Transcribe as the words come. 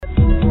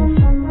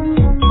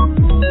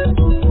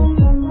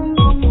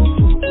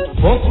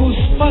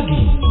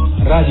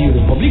Radio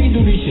Republik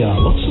Indonesia,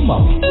 Lok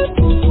Sumawe.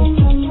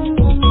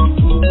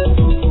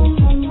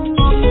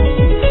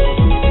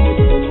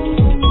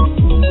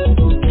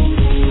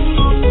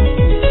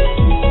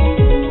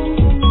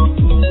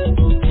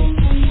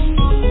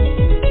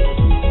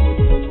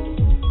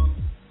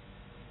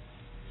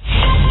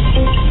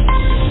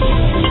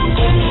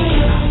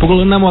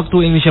 Pukul 6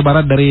 waktu Indonesia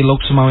Barat dari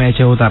Lok Sumawe,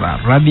 Aceh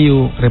Utara,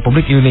 Radio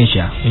Republik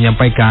Indonesia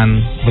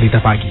menyampaikan berita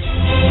pagi.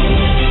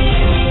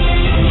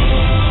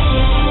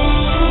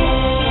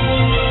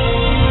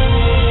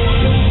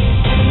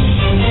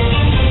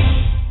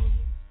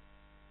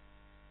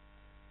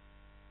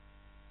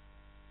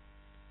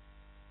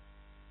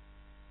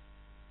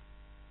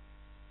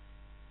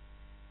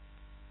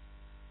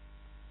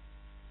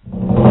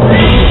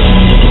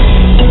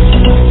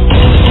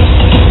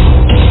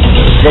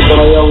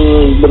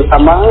 Bergotong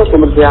bersama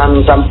pembersihan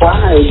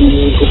sampah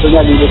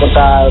khususnya di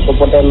kota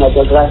Kabupaten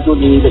Aceh Utara itu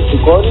di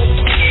Deksikon.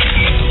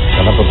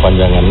 Karena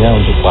perpanjangannya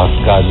untuk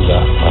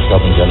pasca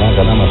bencana,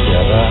 karena masih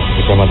ada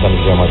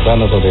kecamatan-kecamatan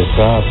atau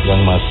desa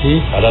yang masih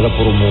ada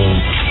dapur umum.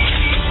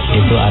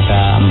 Itu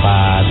ada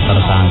 4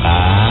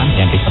 tersangka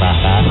yang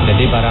diserahkan.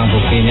 Jadi barang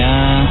buktinya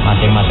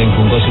masing-masing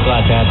bungkus itu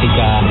ada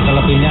 3,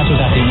 selebihnya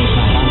sudah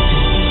dimusnahkan.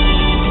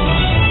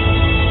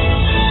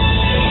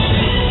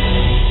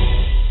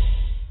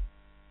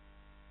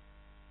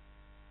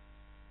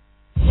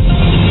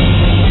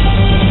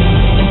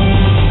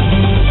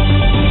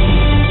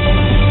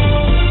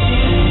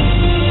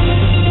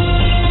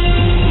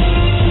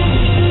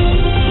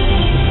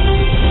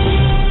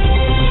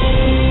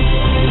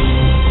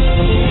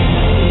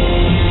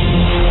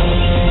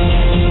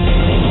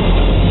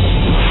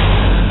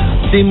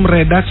 Tim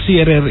redaksi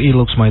RRI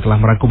Lok Sumawe telah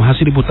merangkum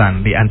hasil liputan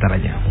di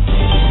antaranya.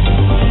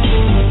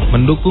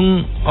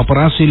 Mendukung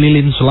Operasi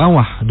Lilin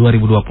Selawah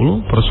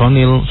 2020,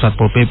 personil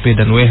Satpol PP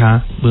dan WH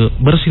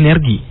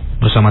bersinergi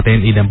bersama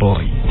TNI dan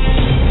Polri.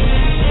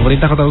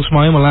 Pemerintah Kota Lok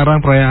Sumawe melarang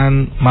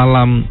perayaan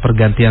malam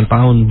pergantian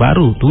tahun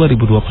baru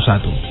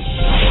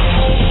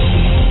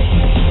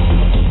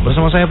 2021.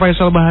 Bersama saya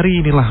Faisal Bahari,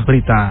 inilah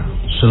berita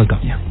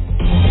selengkapnya.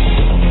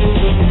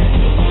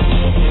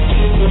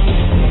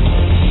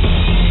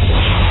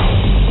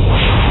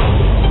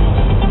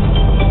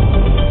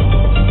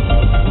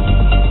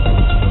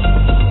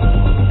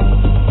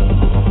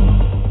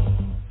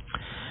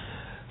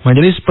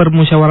 Majelis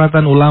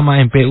Permusyawaratan Ulama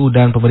MPU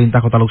dan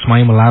pemerintah Kota Lok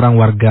Sumawe melarang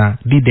warga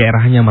di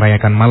daerahnya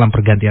merayakan malam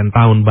pergantian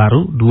tahun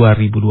baru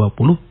 2020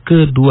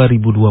 ke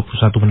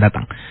 2021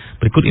 mendatang.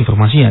 Berikut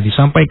informasinya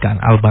disampaikan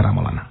Albara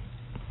Maulana.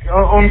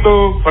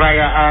 Untuk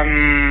perayaan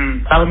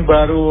tahun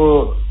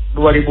baru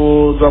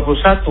 2021,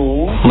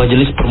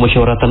 Majelis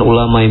Permusyawaratan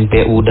Ulama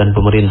MPU dan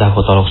pemerintah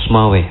Kota Lok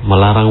Sumawe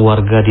melarang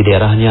warga di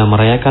daerahnya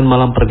merayakan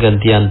malam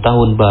pergantian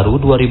tahun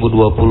baru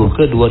 2020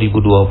 ke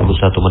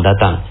 2021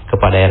 mendatang.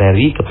 Kepada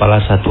RRI,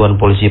 Kepala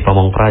Satuan Polisi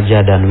Pamong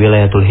Praja dan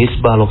Wilayatul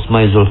Hizbah Lok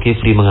Sumawe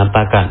Zulkifli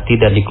mengatakan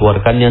tidak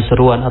dikeluarkannya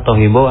seruan atau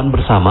himbauan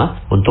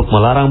bersama untuk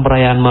melarang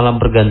perayaan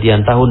malam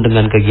pergantian tahun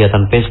dengan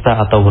kegiatan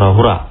pesta atau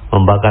hura-hura,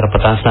 membakar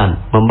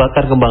petasan,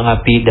 membakar kembang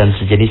api dan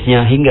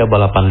sejenisnya hingga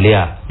balapan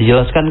liar.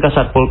 Dijelaskan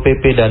Kasat Pol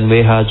PP dan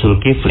WH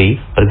Zulkifli,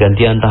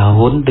 pergantian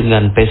tahun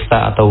dengan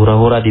pesta atau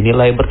hura-hura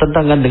dinilai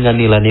bertentangan dengan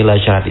nilai-nilai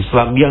syariat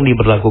Islam yang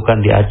diberlakukan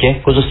di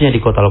Aceh, khususnya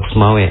di Kota Lok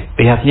Sumawe.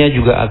 Pihaknya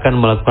juga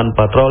akan melakukan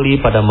patroli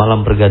pada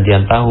malam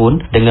pergantian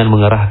tahun dengan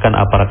mengerahkan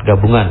aparat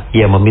gabungan.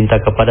 Ia meminta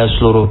kepada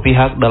seluruh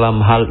pihak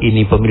dalam hal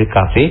ini pemilik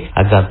kafe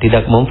agar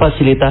tidak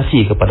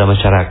memfasilitasi kepada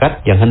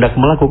masyarakat yang hendak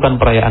melakukan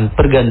perayaan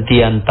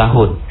pergantian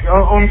tahun.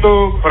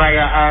 Untuk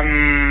perayaan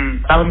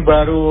tahun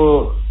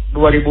baru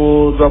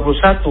 2021,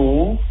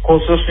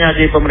 khususnya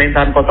di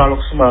pemerintahan Kota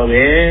Lok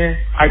Sumawe,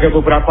 ada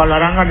beberapa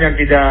larangan yang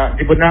tidak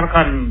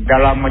dibenarkan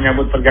dalam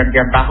menyambut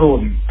pergantian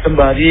tahun.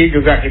 Sembari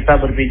juga kita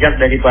berpijak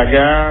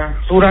daripada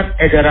surat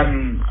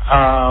edaran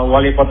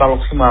Wali Kota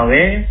Lok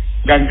Sumawe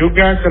dan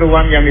juga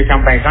seruan yang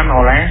disampaikan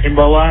oleh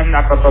himbauan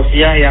atau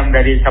tausiah yang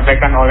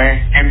disampaikan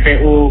oleh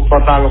MPU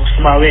Kota Lok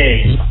Sumawe.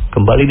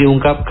 Kembali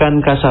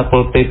diungkapkan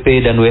Kasatpol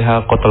PP dan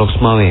WH Kota Lok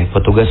Sumawe,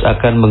 petugas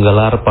akan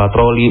menggelar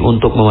patroli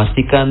untuk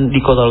memastikan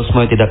di Kota Lok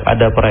Sumawe tidak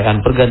ada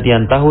perayaan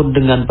pergantian tahun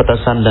dengan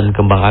petasan dan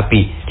kembang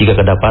api. Jika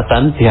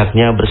kedapatan,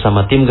 pihaknya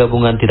bersama tim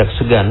gabungan tidak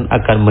segan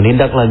akan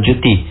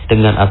menindaklanjuti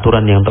dengan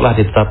aturan yang telah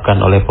ditetapkan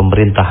oleh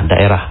pemerintah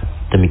daerah.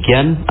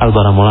 Demikian,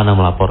 Albara Maulana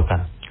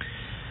melaporkan.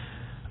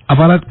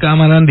 Aparat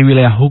keamanan di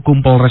wilayah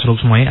hukum Polres Lok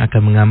Sumawe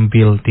akan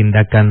mengambil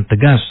tindakan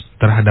tegas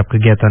terhadap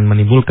kegiatan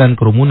menimbulkan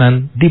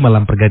kerumunan di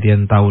malam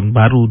pergantian tahun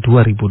baru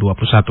 2021.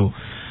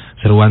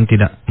 Seruan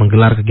tidak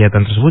menggelar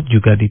kegiatan tersebut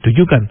juga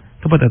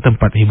ditujukan kepada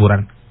tempat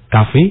hiburan,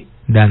 kafe,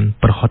 dan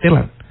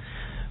perhotelan.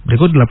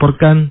 Berikut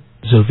dilaporkan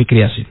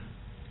Zulfikri Yasin.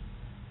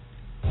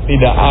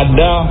 Tidak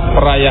ada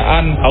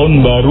perayaan tahun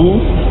baru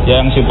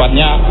yang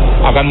sifatnya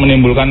akan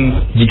menimbulkan.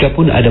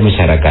 Jikapun ada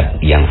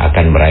masyarakat yang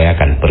akan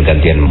merayakan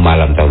pergantian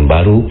malam tahun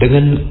baru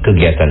dengan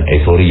kegiatan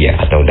euforia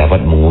atau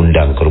dapat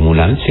mengundang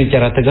kerumunan,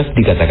 secara tegas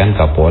dikatakan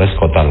Kapolres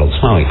Kota Lok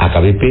Sumawe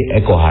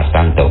AKBP Eko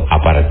Hartanto,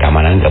 aparat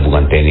keamanan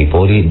gabungan TNI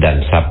Polri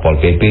dan Satpol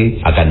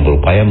PP akan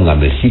berupaya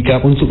mengambil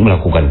sikap untuk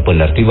melakukan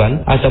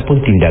penertiban ataupun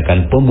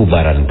tindakan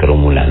pembubaran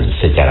kerumunan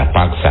secara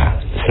paksa.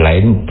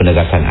 Selain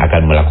penegasan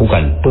akan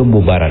melakukan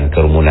pembubaran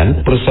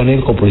kerumunan,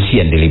 personil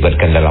kepolisian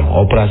dilibatkan dalam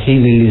operasi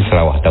Lilin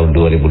Selawah tahun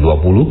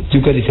 2020.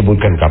 Juga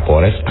disebutkan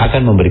Kapolres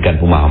akan memberikan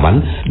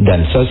pemahaman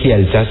dan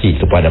sosialisasi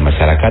kepada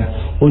masyarakat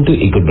untuk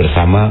ikut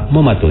bersama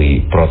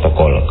mematuhi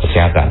protokol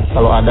kesehatan.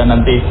 Kalau ada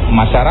nanti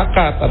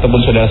masyarakat ataupun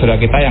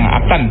saudara-saudara kita yang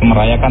akan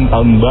merayakan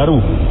tahun baru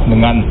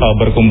dengan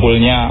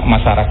berkumpulnya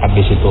masyarakat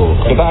di situ,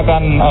 kita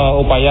akan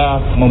upaya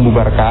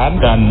membubarkan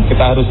dan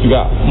kita harus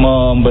juga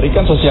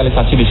memberikan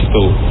sosialisasi di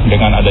situ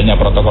dengan adanya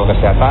protokol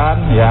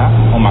kesehatan, ya,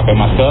 memakai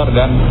masker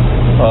dan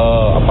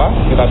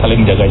kita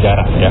saling jaga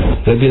jarak, ya.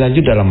 Lebih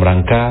lanjut, dalam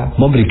rangka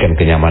memberikan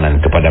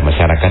kenyamanan kepada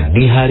masyarakat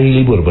di hari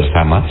libur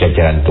bersama,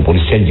 jajaran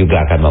kepolisian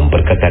juga akan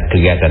memperketat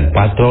kegiatan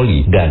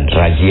patroli dan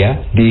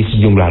razia di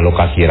sejumlah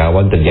lokasi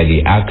rawan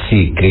terjadi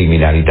aksi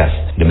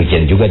kriminalitas.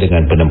 Demikian juga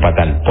dengan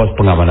penempatan pos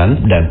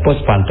pengamanan dan pos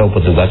pantau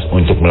petugas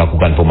untuk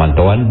melakukan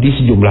pemantauan di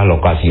sejumlah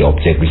lokasi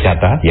objek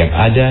wisata yang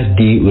ada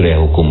di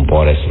wilayah hukum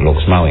Polres Lok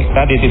Sumawe.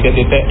 Di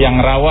titik-titik yang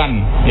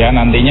rawan, ya,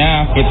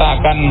 nantinya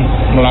kita akan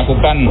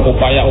melakukan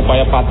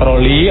upaya-upaya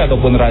patroli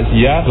ataupun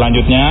razia.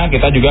 Selanjutnya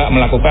kita juga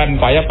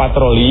melakukan upaya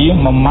patroli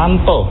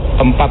memantau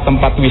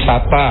tempat-tempat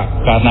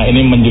wisata karena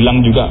ini menjelang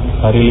juga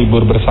hari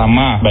libur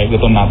bersama, baik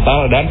itu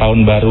Natal dan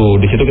Tahun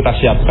Baru. Di situ kita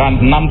siapkan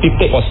 6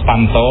 titik pos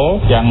pantau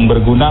yang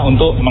berguna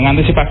untuk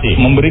mengantisipasi,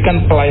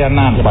 memberikan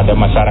pelayanan kepada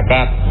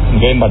masyarakat.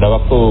 Mungkin pada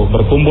waktu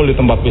berkumpul di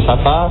tempat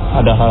wisata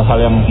ada hal-hal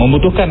yang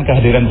membutuhkan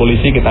kehadiran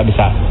polisi, kita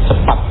bisa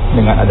cepat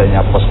dengan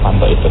adanya pos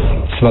pantau itu.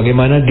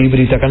 Sebagaimana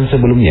diberitakan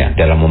sebelumnya,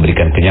 dalam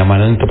memberikan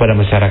kenyamanan kepada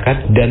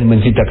masyarakat dan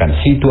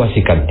menciptakan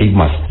situasi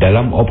kamtibmas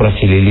dalam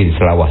operasi Lilin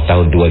Selawah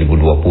tahun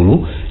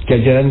 2020,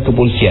 jajaran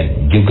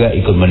kepolisian juga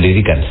ikut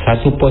mendirikan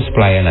 1 pos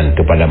pelayanan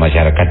kepada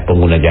masyarakat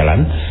pengguna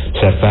jalan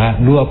serta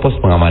 2 pos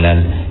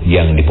pengamanan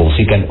yang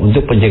difungsikan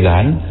untuk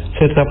pencegahan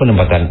serta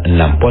penempatan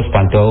 6 pos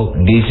pantau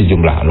di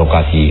sejumlah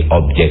lokasi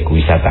objek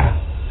wisata.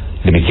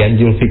 Demikian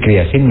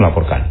Zulfikri Yasin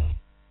melaporkan.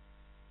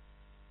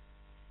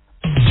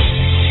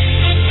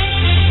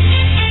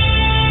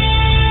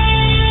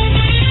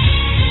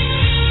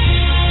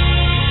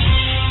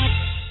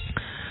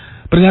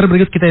 Pendengar,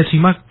 berikut kita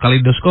simak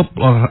Kaleidoskop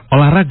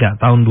Olahraga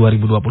tahun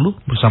 2020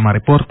 bersama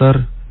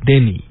reporter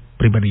Denny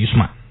Pribadi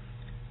Yusma.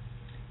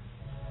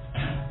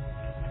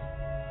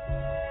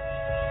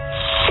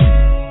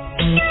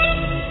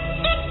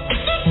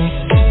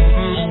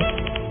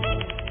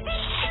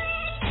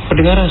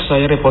 Pendengar,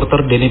 saya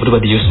reporter Denny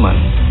Pribadi Yusman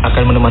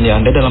akan menemani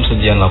Anda dalam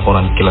sajian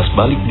laporan kilas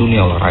balik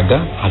dunia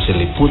olahraga hasil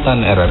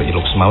liputan RRI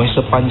Lok Sumawe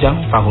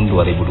sepanjang tahun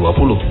 2020.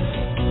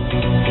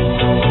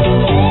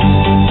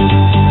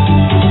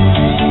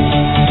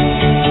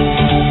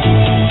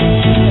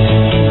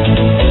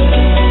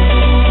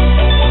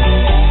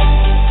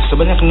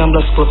 Sebanyak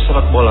 16 klub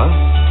sepak bola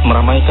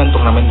meramaikan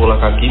turnamen bola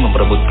kaki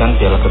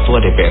memperebutkan Piala Ketua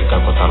DPRK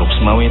Kota Lok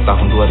Sumawe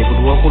tahun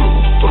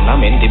 2020.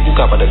 Turnamen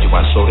dibuka pada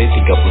Jumat sore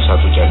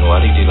 31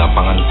 Januari di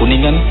lapangan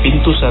Kuningan,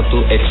 pintu 1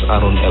 X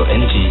Arun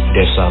LNG,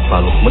 Desa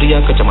Paluh Meria,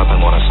 Kecamatan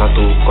Muara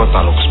 1,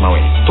 Kota Lok Sumawe.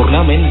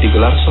 Turnamen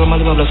digelar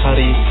selama 15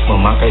 hari,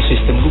 memakai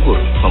sistem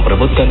gugur,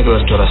 memperebutkan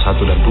gelar juara 1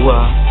 dan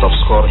 2, top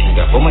skor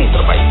hingga pemain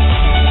terbaik.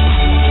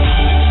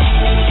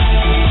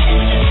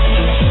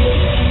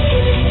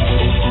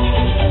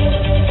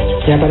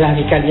 Ya, pada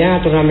hakikatnya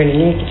turnamen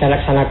ini kita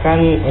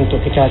laksanakan untuk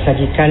kita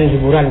sajikan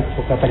hiburan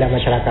kepada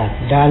masyarakat.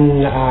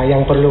 Dan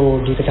yang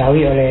perlu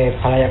diketahui oleh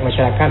khalayak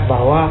masyarakat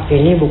bahwa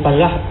ini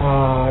bukanlah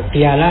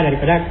piala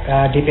daripada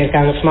DPRK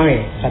Lok Sumawe,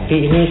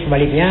 tapi ini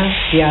sebaliknya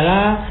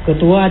piala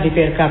Ketua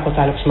DPRK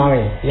Kota Lok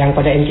Sumawe yang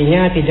pada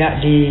intinya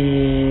tidak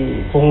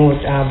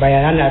dipungut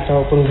bayaran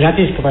ataupun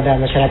gratis kepada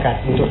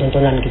masyarakat untuk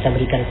tontonan kita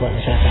berikan kepada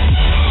masyarakat.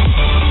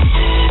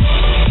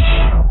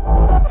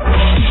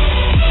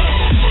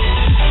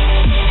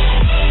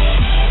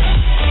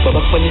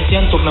 Babak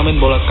penyisian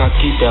turnamen bola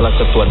kaki Piala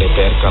Ketua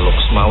DPRK Lok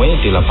Sumawe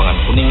di lapangan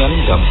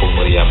Kuningan, Gampung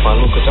Meria,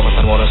 Palu,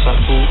 Kecamatan Muara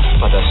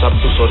 1 pada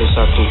Sabtu sore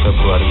 1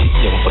 Februari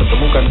yang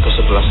mempertemukan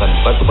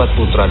kesebelasan Batupat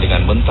Putra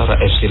dengan Mentara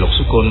FC Lok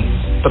Sukun,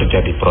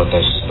 terjadi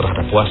protes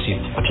terhadap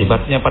wasit.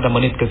 Akibatnya pada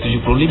menit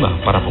ke-75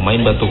 para pemain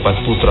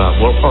Batupat Putra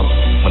walk out,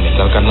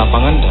 meninggalkan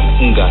lapangan dan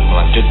enggan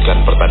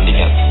melanjutkan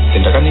pertandingan.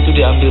 Tindakan itu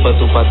diambil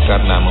Batupat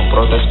karena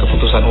memprotes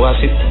keputusan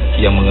wasit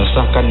yang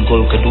mengesahkan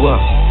gol kedua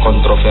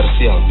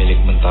kontroversial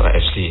milik Mentara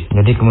FC.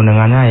 Jadi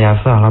kemenangannya ya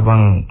sah lah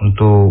bang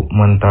untuk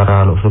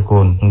Mentara Lok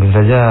Sukun. Mungkin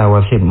saja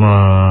wasit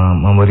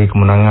memberi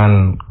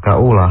kemenangan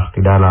KU lah,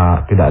 tidak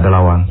ada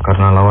lawan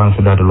karena lawan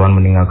sudah duluan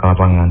meninggalkan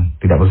lapangan,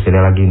 tidak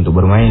bersedia lagi untuk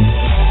bermain.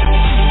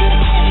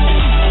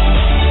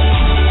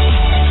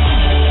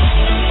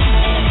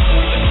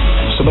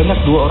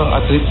 Sebanyak 2 orang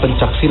atlet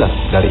pencaksilat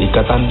dari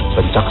Ikatan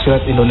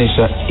Pencaksilat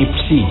Indonesia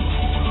IPSI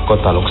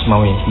Kota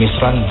Loksmawe,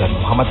 Misran dan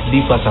Muhammad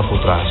Diva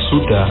Saputra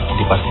sudah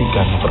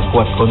dipastikan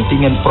memperkuat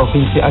kontingen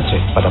Provinsi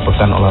Aceh pada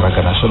Pekan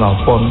Olahraga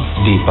Nasional PON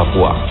di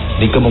Papua.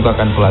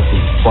 Dikemukakan pelatih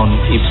PON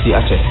IPSI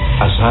Aceh,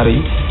 Ashari,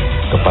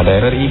 kepada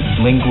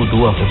RRI Minggu 2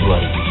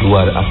 Februari.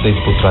 2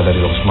 atlet putra dari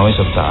Loksmawe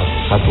serta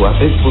 1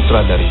 atlet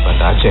putra dari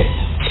Banda Aceh.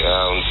 Ya,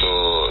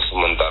 untuk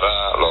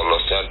sementara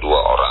lolosnya 2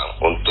 orang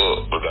untuk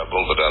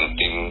bergabung ke dalam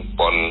tim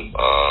PON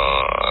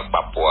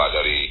Papua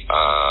dari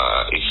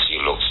IPSI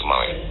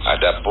Loksmawe.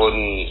 Adapun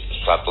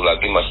 1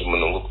 lagi masih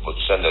menunggu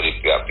keputusan dari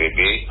pihak PB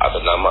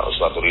atas nama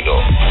Uswatu Ridho.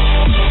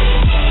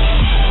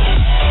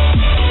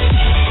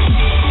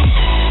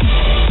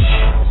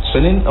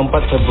 Senin 4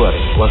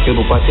 Februari, Wakil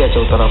Bupati Aceh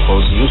Utara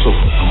Fauzi Yusuf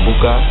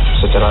membuka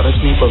secara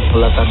resmi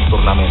perhelatan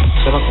turnamen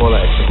sepak bola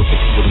eksekutif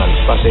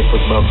jurnalis Pasai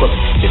Football Cup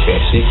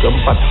JPFC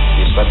keempat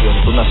di Stadion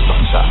Tunas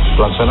Bangsa.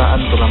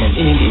 Pelaksanaan turnamen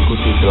ini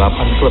diikuti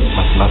 8 klub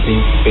masing-masing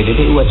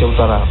PDBU Aceh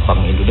Utara,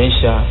 Bank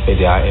Indonesia,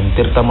 PDAM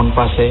Tirtamon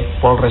Pasai,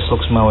 Polres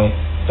Loksmawe,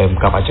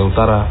 Pemkab Aceh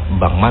Utara,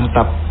 Bank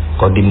Mantap,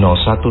 Kodim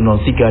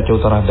 0103 Aceh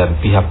Utara, dan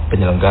pihak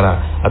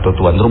penyelenggara atau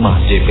tuan rumah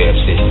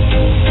JPFC.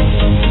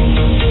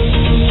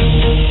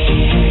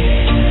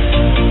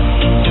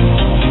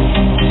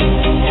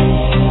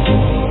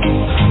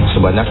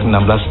 Sebanyak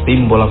 16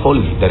 tim bola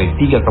voli dari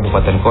 3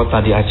 kabupaten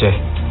kota di Aceh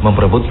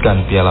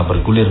memperebutkan piala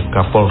bergulir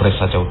Kapolres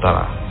Aceh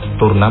Utara.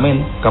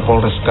 Turnamen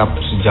Kapolres Cup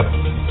sejak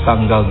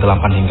tanggal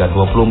 8 hingga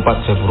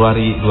 24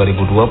 Februari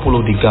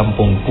 2020 di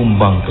Kampung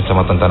Kumbang,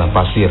 Kecamatan Tanah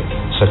Pasir.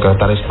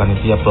 Sekretaris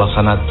Panitia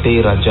Pelaksana T.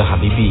 Raja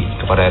Habibi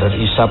kepada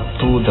RRI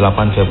Sabtu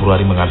 8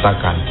 Februari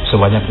mengatakan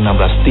sebanyak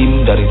 16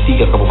 tim dari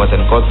 3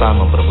 kabupaten kota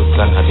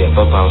memperebutkan hadiah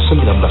total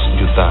 19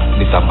 juta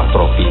ditambah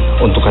trofi.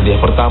 Untuk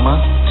hadiah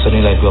pertama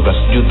senilai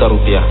 12 juta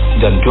rupiah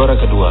dan juara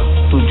kedua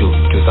 7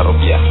 juta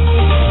rupiah.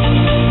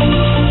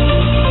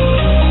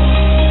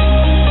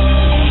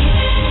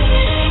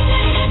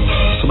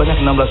 Sebanyak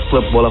 16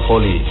 klub bola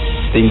voli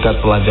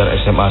tingkat pelajar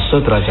SMA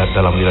sederajat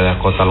dalam wilayah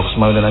Kota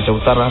Loksmawe dan Aceh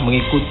Utara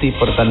mengikuti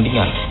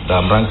pertandingan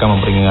dalam rangka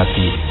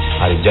memperingati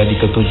hari jadi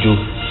ke-7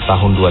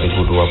 tahun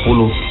 2020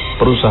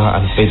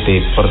 perusahaan PT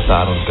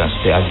Perta Arun Gas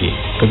PAG.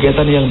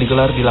 Kegiatan yang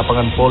digelar di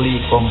lapangan voli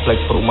Komplek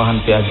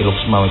Perumahan PAG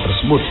Loksmawe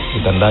tersebut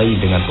ditandai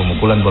dengan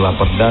pemukulan bola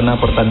perdana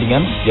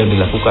pertandingan yang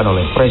dilakukan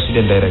oleh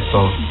Presiden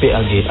Direktur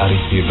PAG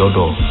Arif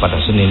Widodo pada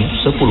Senin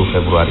 10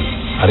 Februari.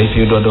 Arif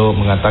Widodo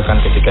mengatakan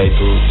ketika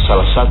itu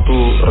salah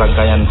satu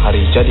rangkaian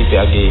hari jadi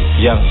PAG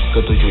yang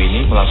ke-7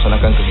 ini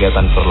melaksanakan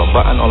kegiatan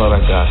perlombaan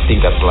olahraga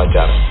tingkat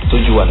pelajar.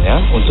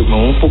 Tujuannya untuk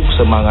memupuk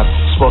semangat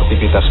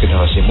sportivitas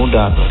generasi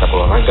muda terhadap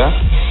olahraga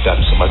dan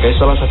sebagai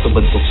salah satu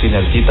bentuk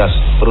sinergitas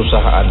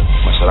perusahaan,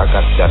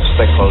 masyarakat, dan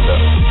stakeholder.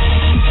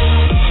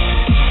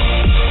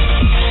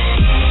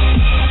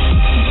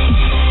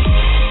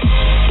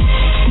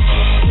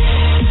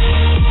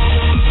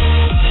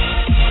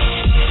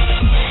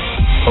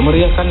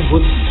 Memeriahkan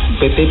HUT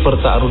PT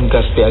Perta Arun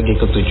Gas PAG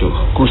ke-7,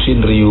 Kusin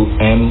Ryu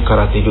M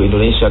Karate-Do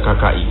Indonesia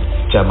KKI,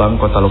 cabang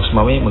Kota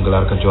Loksmawe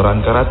menggelar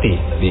kejuaraan karate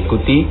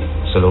diikuti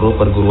seluruh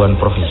perguruan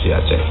Provinsi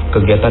Aceh.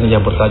 Kegiatan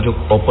yang bertajuk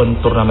Open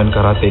Turnamen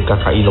Karate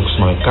KKI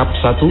Loksmawe Cup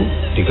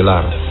 1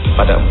 digelar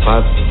pada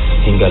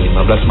 4 hingga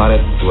 15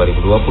 Maret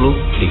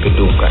 2020 di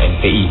gedung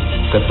KNPI.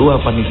 Ketua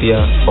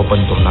Panitia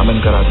Open Turnamen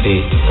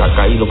Karate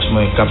KKI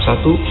Loksmawe Cup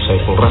 1,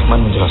 Saiful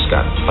Rahman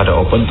menjelaskan, pada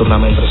Open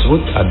Turnamen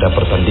tersebut ada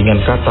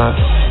pertandingan kata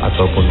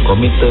ataupun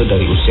komite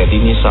dari usia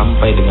dini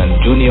sampai dengan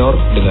junior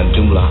dengan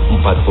jumlah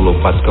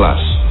 44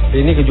 kelas.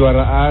 Ini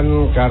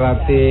kejuaraan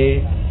karate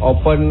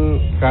Open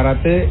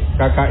Karate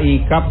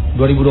KKI Cup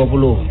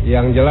 2020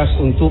 yang jelas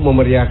untuk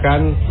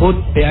memeriahkan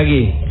HUT PAG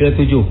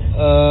ke-7.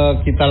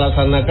 Kita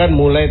laksanakan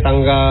mulai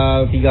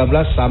tanggal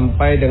 13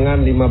 sampai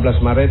dengan 15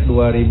 Maret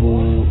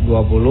 2020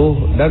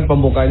 dan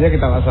pembukanya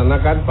kita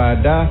laksanakan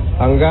pada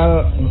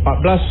tanggal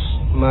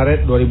 14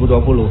 Maret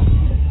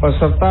 2020.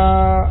 Peserta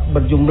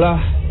berjumlah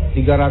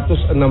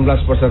 316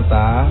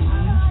 peserta,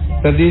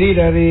 terdiri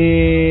dari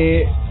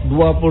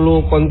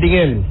 20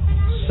 kontingen,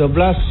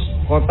 11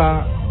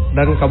 kota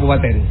dan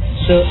kabupaten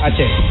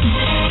se-Aceh.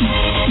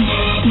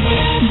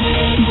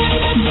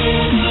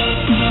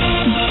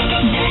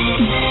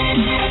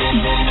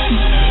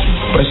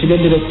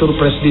 Presiden Direktur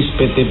Presdis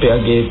PT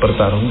PAG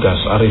Perta Arun Gas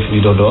Arif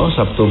Widodo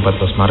Sabtu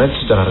 14 Maret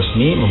secara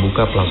resmi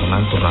membuka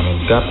pelaksanaan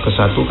turnamen GAP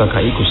ke-1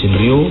 KKI Kusin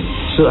Ryu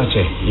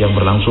se-Aceh yang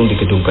berlangsung di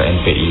gedung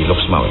KNPI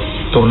Loksmawe.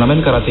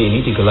 Turnamen karate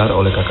ini digelar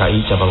oleh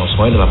KKI Cabang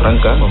Loksmawe dalam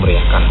rangka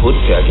memeriahkan HUT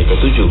PAG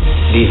ke-7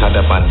 di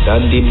hadapan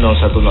Dandim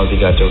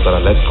 0103 Aceh Utara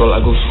Letkol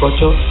Agung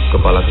Skoco,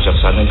 Kepala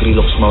Kejaksaan Negeri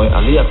Loksmawe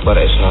Ali Akbar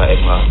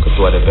SHMH,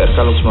 Ketua DPRK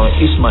Loksmawe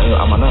Ismail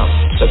Amanaf,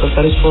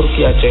 Sekretaris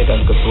Forki Aceh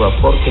dan Ketua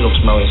Forki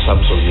Loksmawe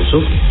Samsul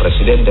Yusuf.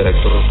 Presiden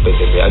Direktur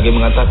PT PAG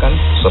mengatakan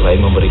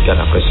selain memberikan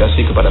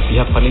apresiasi kepada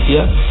pihak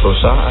panitia,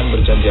 perusahaan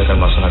berjanji akan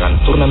melaksanakan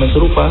turnamen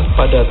serupa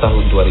pada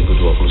tahun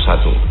 2021.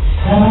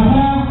 Saya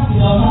rasa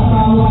tidak usah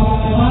terlalu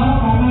lebar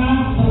karena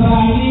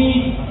setelah ini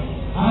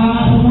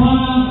anak-anak semua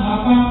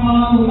akan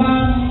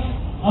melakukan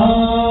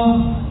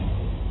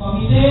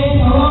komite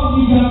tolong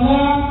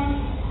dijaga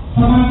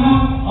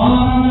semangat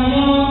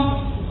olahraganya,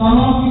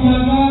 tolong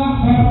dijaga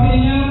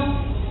versinya,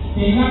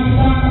 sehingga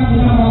kita akan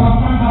bisa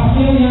mendapatkan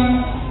hasil yang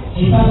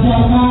kita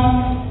siapkan.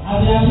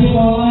 Adik-adik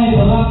mulai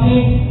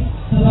berlatih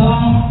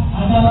setelah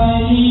acara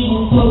ini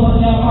untuk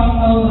persiapan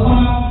tahun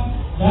depan,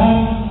 dan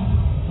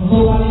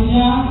untuk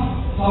panitia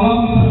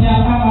tolong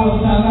dipersiapkan kalau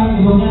misalkan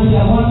ibunya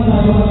tidak mau kita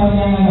coba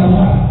yang agak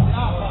besar.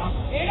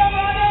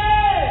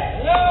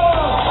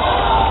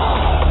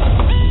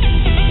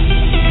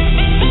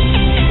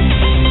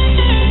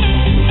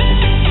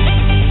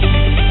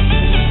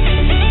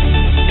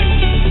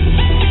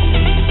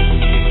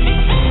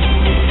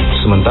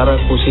 Sementara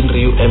Kusin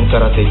Ryu M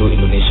Karate Do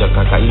Indonesia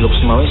KKI Lok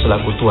Sumawe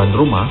selaku tuan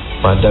rumah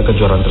pada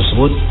kejuaraan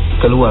tersebut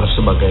keluar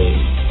sebagai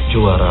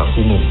juara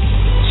umum.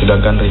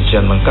 Sedangkan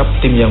rincian lengkap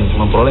tim yang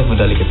memperoleh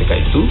medali ketika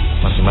itu,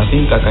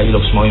 masing-masing KKI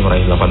Lok Sumawe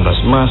meraih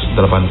 18 emas,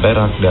 8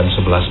 perak, dan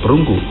 11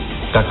 perunggu.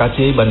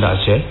 KKC Banda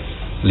Aceh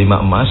 5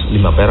 emas,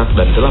 5 perak,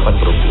 dan 8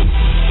 perunggu.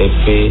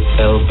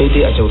 PPLPD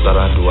Aceh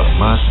Utara 2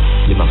 emas,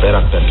 5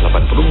 perak, dan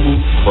 8 perunggu.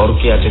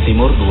 Forki Aceh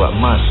Timur 2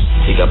 emas,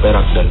 3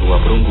 perak, dan 2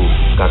 perunggu.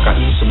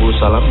 KKI Sebul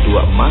Salam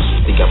 2 emas,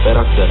 3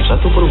 perak, dan 1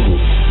 perunggu.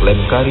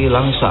 Lemkari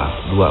Langsa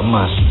 2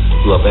 emas,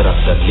 2 perak,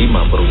 dan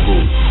 5 perunggu.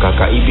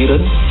 KKI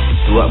Biren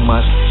 2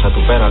 emas,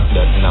 1 perak,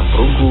 dan 6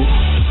 perunggu.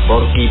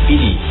 Forki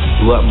Pidi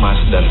 2 emas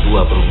dan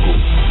 2 perunggu.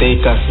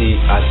 TKC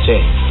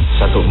Aceh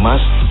 1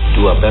 emas,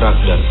 2 perak,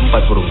 dan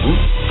 4 perunggu.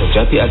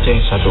 Kejati Aceh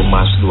 1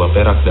 emas, 2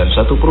 perak, dan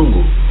 1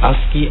 perunggu.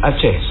 Aski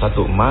Aceh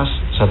 1 emas,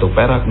 1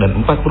 perak,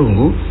 dan 4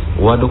 perunggu.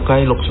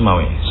 Wadukai Lok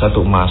Sumawe 1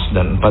 emas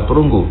dan 4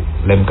 perunggu.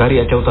 Lemkari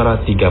Aceh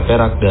Utara 3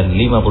 perak dan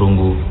 5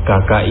 perunggu.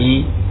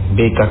 KKI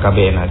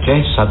BKKBN Aceh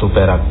 1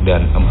 perak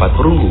dan 4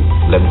 perunggu.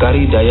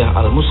 Lemkari Dayah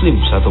Al Muslim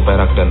 1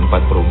 perak dan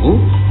 4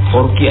 perunggu.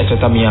 Forki Aceh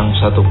Tamiang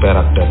 1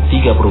 perak dan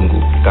 3 perunggu.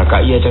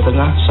 KKI Aceh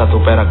Tengah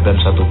 1 perak dan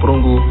 1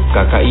 perunggu.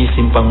 KKI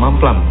Simpang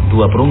Mamplam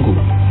 2 perunggu.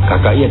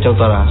 KKI Aceh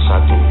Utara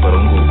 1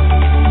 perunggu.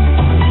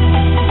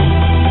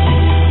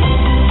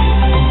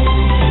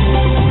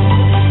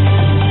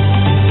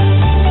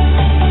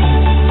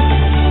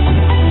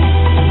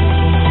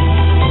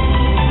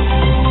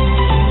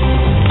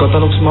 Kota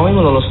Lok Sumawe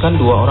meloloskan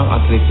 2 orang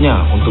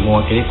atletnya untuk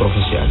mewakili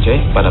Provinsi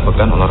Aceh pada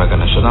Pekan Olahraga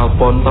Nasional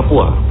PON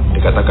Papua.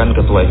 Dikatakan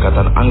Ketua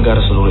Ikatan Anggar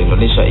Seluruh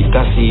Indonesia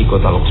IKASI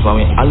Kota Lok Sumawe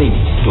Alim.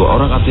 2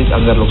 orang atlet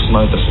Anggar Lok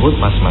Sumawe tersebut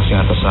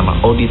masing-masing atas nama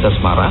Odi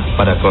Tasmara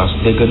pada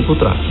kelas Degen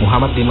Putra,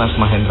 Muhammad Dimas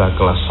Mahendra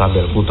kelas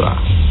Sabel Putra.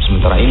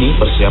 Sementara ini,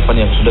 persiapan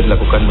yang sudah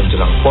dilakukan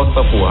menjelang PON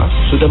Papua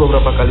sudah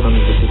beberapa kali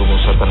mengikuti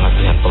pemusatan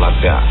latihan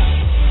pelatihan.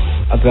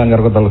 Atlet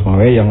Anggar Kota Lok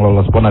Sumawe yang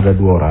lolos PON ada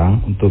 2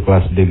 orang untuk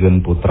kelas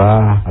Degen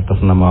Putra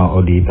atas nama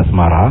Odi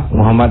Tasmara,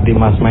 Muhammad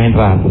Dimas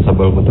Mahendra untuk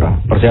Sabel Putra.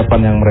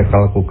 Persiapan yang mereka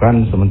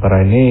lakukan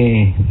sementara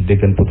ini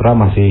Degen Putra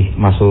masih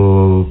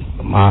masuk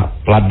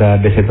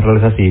pelada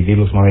desentralisasi di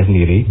Lok Sumawe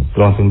sendiri.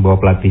 Langsung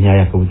bawa pelatihnya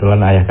yang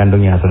kebetulan ayah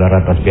kandungnya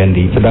saudara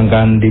Tasbiandi.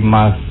 Sedangkan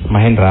Dimas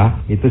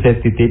Mahendra itu saya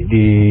titip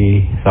di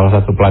salah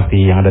satu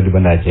pelatih yang ada di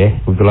Banda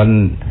Aceh. Kebetulan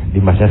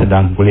Dimasnya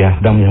sedang kuliah,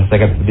 sedang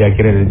menyelesaikan studi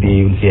akhirnya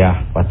di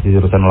Unsia, pasti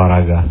jurusan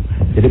olahraga.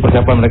 Jadi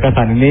persiapan mereka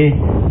saat ini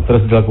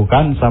terus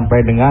dilakukan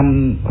sampai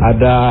dengan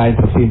ada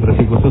instruksi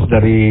khusus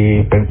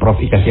dari Pemprov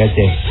IKASI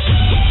Aceh.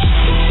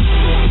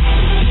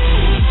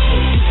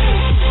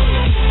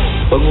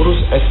 Pengurus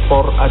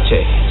Espor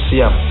Aceh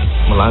siap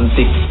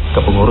melantik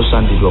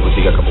kepengurusan di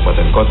 23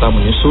 kabupaten kota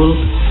menyusul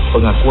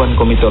pengakuan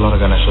Komite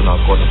Olahraga Nasional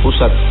KONI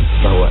Pusat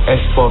bahwa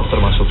Espor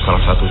termasuk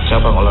salah satu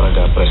cabang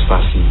olahraga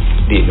prestasi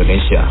di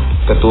Indonesia.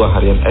 Ketua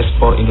Harian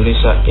Espor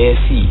Indonesia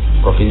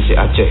ESI Provinsi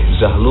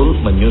Aceh Zahlul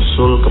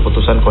menyusul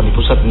keputusan KONI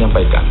Pusat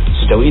menyampaikan,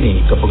 sejauh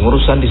ini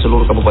kepengurusan di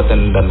seluruh kabupaten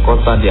dan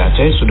kota di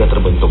Aceh sudah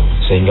terbentuk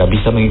sehingga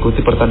bisa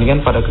mengikuti pertandingan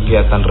pada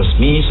kegiatan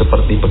resmi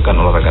seperti Pekan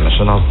Olahraga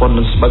Nasional PON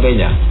dan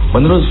sebagainya.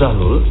 Menurut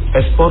Zahlul,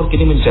 Espor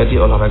kini menjadi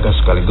olahraga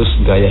sekaligus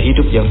gaya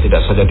hidup yang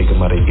tidak saja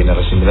digemari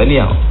generasi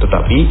milenial,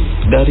 tetapi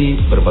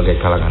dari berbagai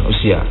kalangan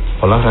usia.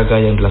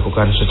 Olahraga yang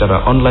dilakukan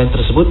secara online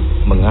tersebut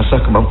mengasah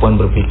kemampuan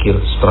berpikir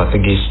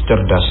strategis,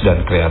 cerdas,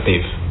 dan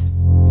kreatif.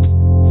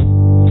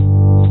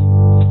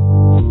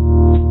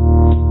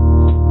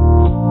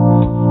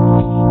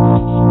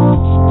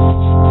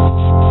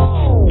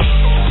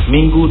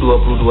 Minggu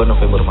 22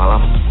 November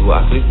malam, 2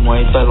 atlet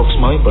Muay Thai Lok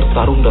Sumawe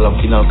bertarung dalam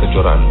final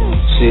kejuaraan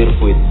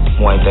sirkuit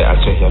Muay Thai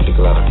Aceh yang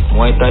digelar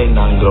Muay Thai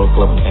Nanggro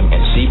Club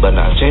MNC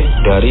Banda Aceh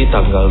dari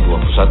tanggal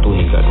 21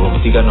 hingga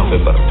 23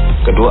 November.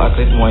 Kedua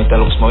atlet Muay Thai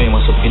Lok Sumawe yang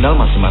masuk final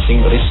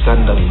masing-masing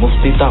Rizkan dan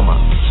Mufti Tama.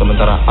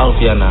 Sementara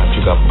Alfiana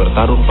juga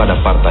bertarung pada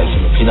partai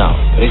semifinal.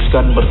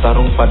 Rizkan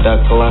bertarung pada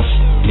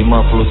kelas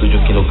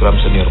 57 kg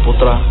senior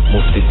putra,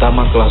 Mufti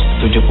Tama kelas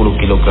 70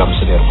 kg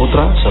senior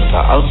putra, serta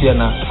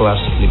Alfiana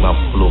kelas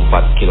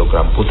 54 kg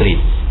putri.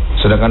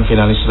 Sedangkan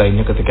finalis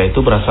lainnya ketika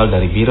itu berasal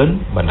dari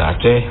Biren, Banda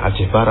Aceh,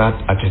 Aceh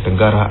Barat, Aceh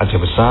Tenggara, Aceh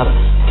Besar,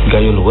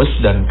 Gayo Luwes,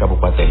 dan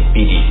Kabupaten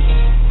Pidi.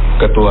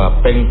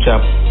 Ketua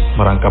Pengcap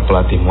merangkap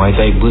pelatih Muay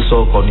Thai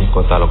Buso KONI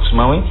Kota Lok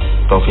Sumawe,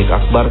 Taufik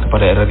Akbar,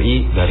 kepada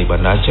RRI dari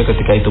Banda Aceh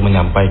ketika itu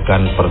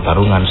menyampaikan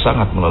pertarungan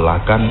sangat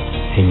melelahkan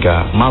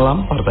hingga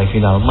malam partai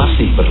final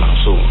masih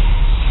berlangsung.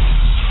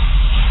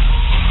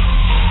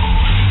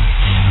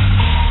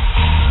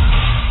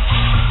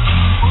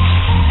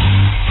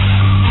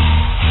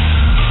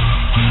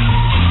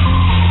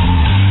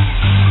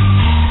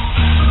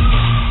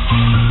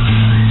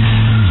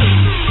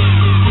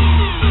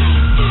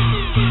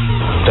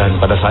 Dan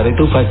pada saat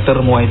itu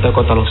fighter Muay Thai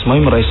Kota Lok Sumawe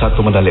meraih 1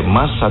 medali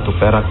emas, 1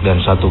 perak dan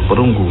 1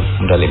 perunggu.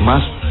 Medali emas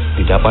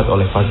didapat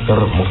oleh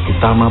fighter Mufti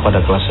Tama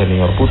pada kelas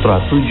senior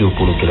putra 70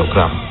 kg.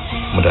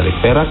 Medali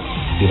perak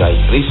diraih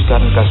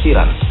Rizkan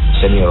Kasiran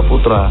senior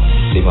putra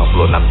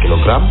 56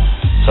 kg,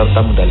 serta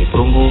medali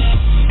perunggu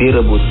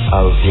direbut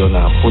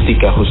Alfiona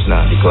Putika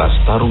Husna di kelas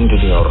tarung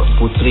junior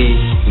putri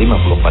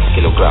 54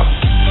 kg.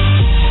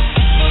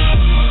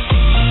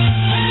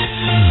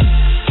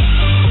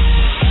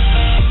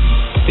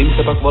 Tim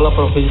sepak bola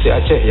Provinsi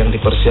Aceh yang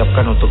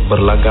dipersiapkan untuk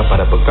berlaga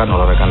pada Pekan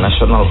Olahraga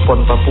Nasional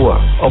PON Papua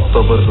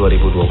Oktober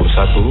 2021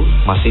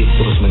 masih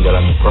terus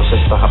menjalani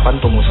proses tahapan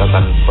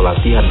pemusatan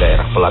pelatihan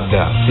daerah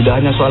Peladga. Tidak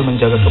hanya soal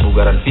menjaga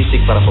kebugaran fisik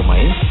para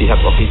pemain, pihak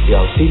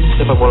ofisial tim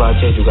sepak bola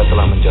Aceh juga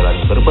telah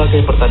menjalani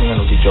berbagai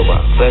pertandingan uji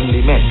coba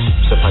friendly match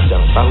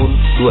sepanjang tahun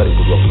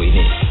 2020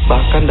 ini.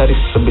 Bahkan dari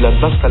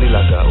 19 kali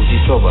laga uji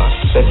coba,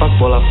 sepak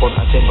bola PON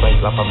Aceh meraih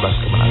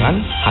 18 kemenangan,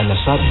 hanya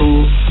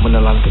 1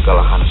 menelan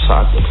kekalahan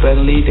saat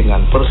friendly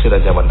dengan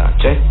Persiraja Banda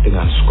Aceh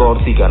dengan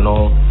skor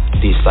 3-0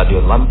 di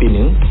Stadion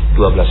Lampinu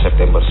 12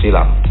 September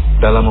silam.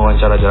 Dalam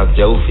wawancara jarak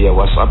jauh via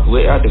WhatsApp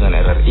WA dengan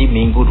RRI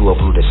Minggu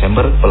 20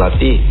 Desember,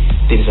 pelatih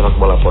tim sepak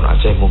bola PON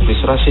Aceh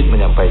Muklis Rashid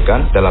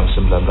menyampaikan dalam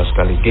 19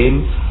 kali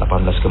game,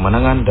 18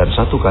 kemenangan dan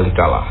 1 kali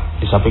kalah.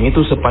 Di samping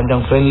itu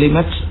sepanjang friendly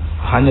match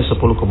hanya 10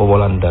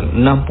 kebobolan dan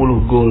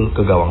 60 gol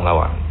ke gawang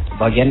lawan.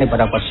 Bagian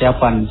daripada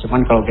persiapan,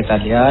 cuman kalau kita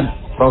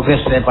lihat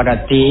progres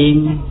daripada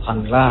tim,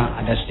 alhamdulillah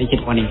ada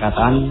sedikit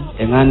peningkatan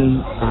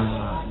dengan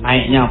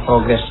naiknya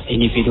progres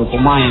individu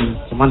pemain.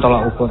 Cuman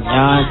tolak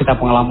ukurnya kita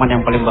pengalaman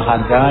yang paling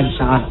berharga di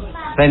sangat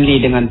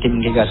friendly dengan tim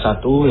Liga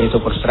 1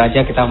 yaitu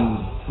Persiraja, kita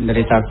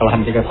menderita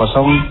kekalahan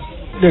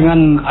 3-0.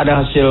 Dengan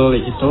ada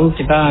hasil itu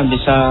kita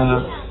bisa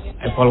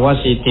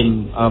evaluasi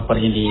tim per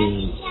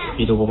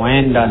individu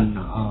pemain dan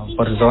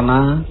per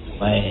zona,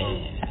 baik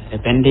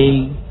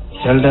defending,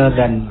 shoulder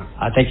dan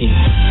attacking.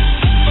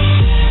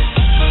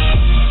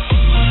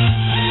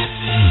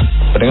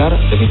 Pendengar,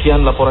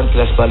 demikian laporan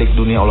kilas balik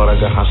dunia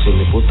olahraga hasil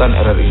liputan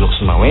RRI Lok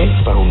Sumawe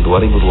tahun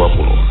 2020.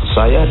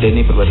 Saya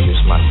Denny Pribadi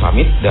Yusman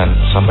pamit dan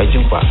sampai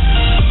jumpa.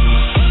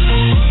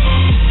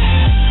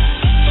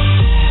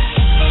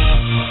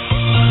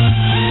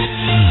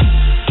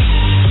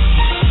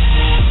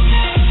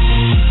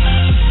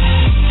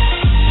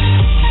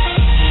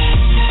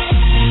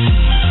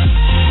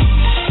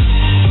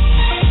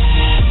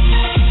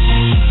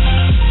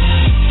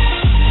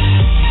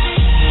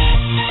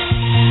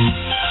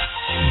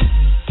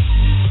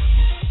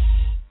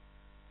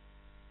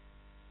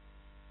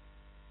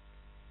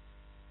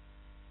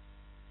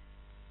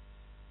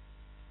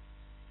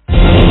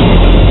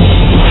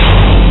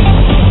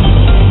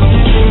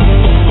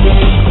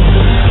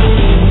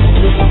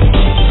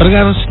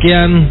 Pendengar,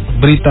 sekian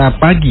berita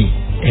pagi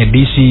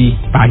edisi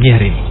pagi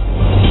hari ini.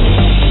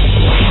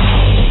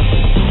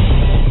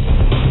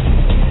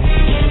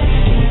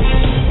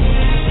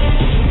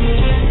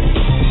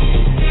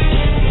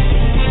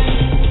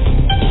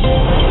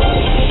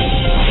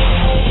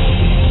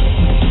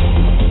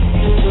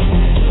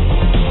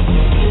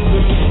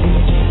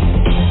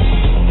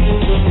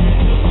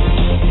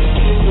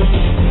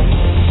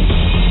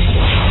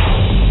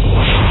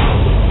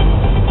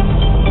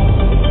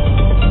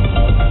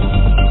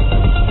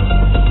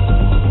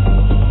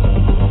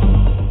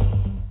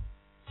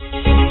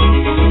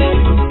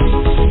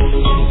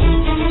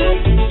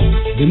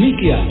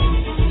 Demikian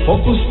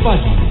Fokus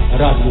Pagi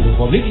Radio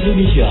Republik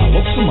Indonesia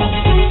Lok Sumawe.